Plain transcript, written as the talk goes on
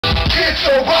It's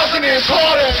so buzzing, it's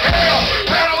hard as hell.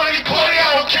 Battle anybody,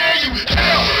 I don't care, you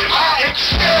tell. I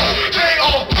excel, they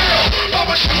all fail.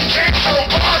 Bumbershoot can't so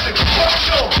buzzing, fuck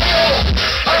so hell.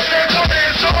 I stand for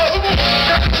hands up.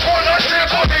 That's the point, I stand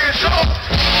for hands up.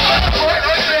 That's the point,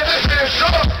 I stand this hands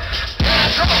up.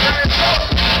 Hands up, hands up.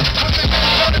 Put the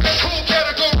hands up in the cool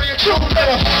category and true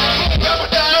letter. Move out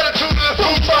with the attitude of the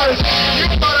food fighters. You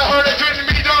might have heard it, couldn't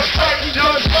be done sight. You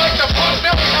just like the fuck,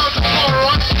 never counts the floor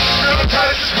on. Never tight,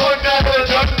 it's just going down with a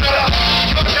done nut.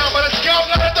 Look down by the scalp,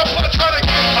 not at the blood, trying to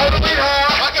get out of me high.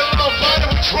 I got a little fighter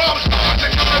with drums, to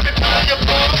come up and tell you,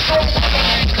 bro. So one of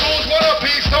these schools, what a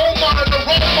piece, don't monitor the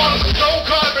role models, no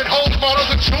carbon, hold models,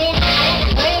 and tools,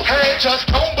 and rule. Hey, just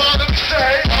don't bother to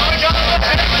say, I got the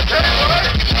hand to take, right?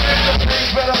 It's the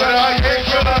things better, but I ain't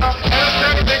gonna. And it's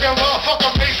everything, a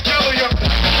motherfucker, face killing you.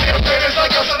 It's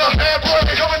like us in a bad boy,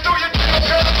 coming through your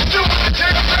damn do what the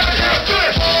damn better hear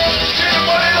this. Get the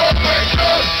money on fake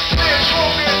drugs. Stand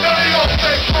true, me and none of y'all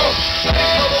fake drugs. Hey,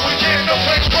 brother, we getting the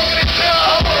fake fucking it down.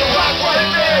 I'm gonna rock right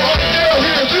there. Right there,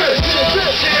 hear this, hear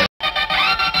this.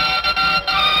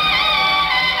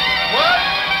 What?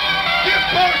 Give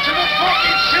birth to the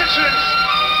fucking kitchens.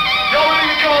 Yo, here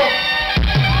you go.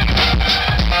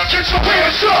 Get your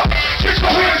hands up. Get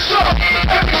your hands up.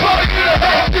 Everybody in the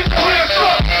house, get your hands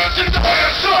up. Get your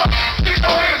hands up. Get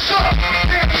your hands up.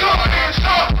 Hands up, hands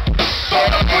up. Throw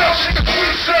the ground, shake the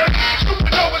queen set.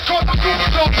 Stupid numbers caught the group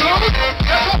so good.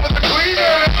 That's up with the queen.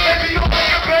 Maybe you'll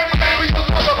make it, baby. Maybe you'll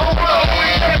love the whole world. We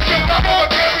can't get back on.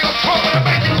 Maybe you'll trouble to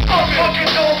make you stop.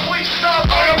 Fucking no, please stop.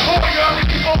 I implore ya.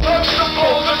 People love the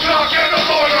bull, the jock, and the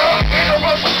lawyer. Ain't no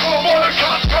rush for more than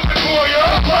cops coming for ya.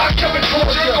 Black coming for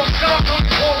ya. Don't stop, don't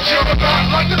hold ya. About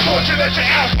like the torture that you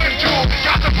asked me to.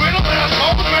 Got the brittle ass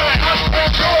over there. I swear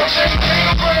George. Ain't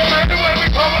no brain, man. The way we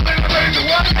probably made the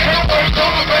one. Ain't no way,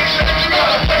 confirmation. You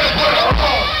gotta play it with our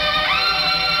own.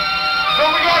 So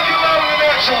we gotta get louder than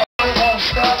that, y'all. It won't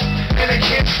stop, and it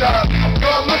can't stop.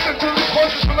 Y'all listen to the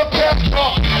voices from the past.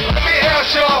 Let me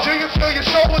ask y'all, do you feel your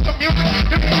soul with the music?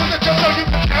 Do you use it just so you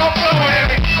can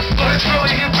download it? But it's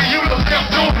really here for you to live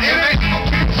through it.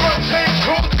 Be front page,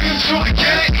 cool, you truly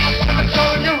get it. When it's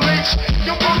all in your reach,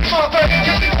 you move my baby.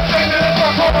 You think the thing that is my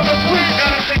heart on the tweet.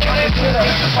 And I think I ain't good.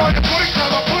 This is my quick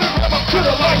time, I put it right up to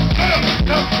the light.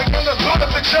 Nothing on the blood of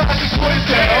the child, just put it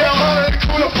down. I'm not a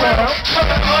cool brown.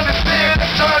 Trying to understand the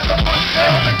signs of put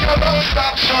down together.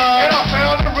 Stop trying. And I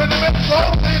found the rhythm and flow.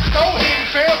 It's so heat,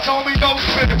 fam told me don't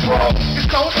spin it, bro. It's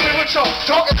so spiritual,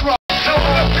 talking through. Tell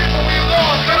all the people we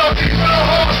lost, and I'm deep in our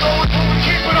hearts, so it's when we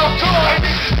keep it up tight.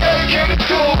 Dedicated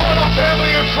to all our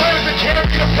family and friends that carry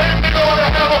the pain in order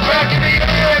to have a back in the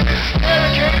end.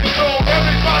 Dedicated to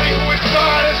everybody who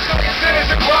inside us, sinners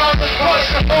and robbers, us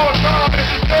and more time. This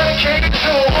is dedicated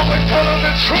to always telling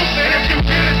the truth, and if you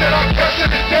get it, then I guess it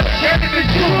is dedicated to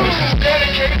you. This is dedicated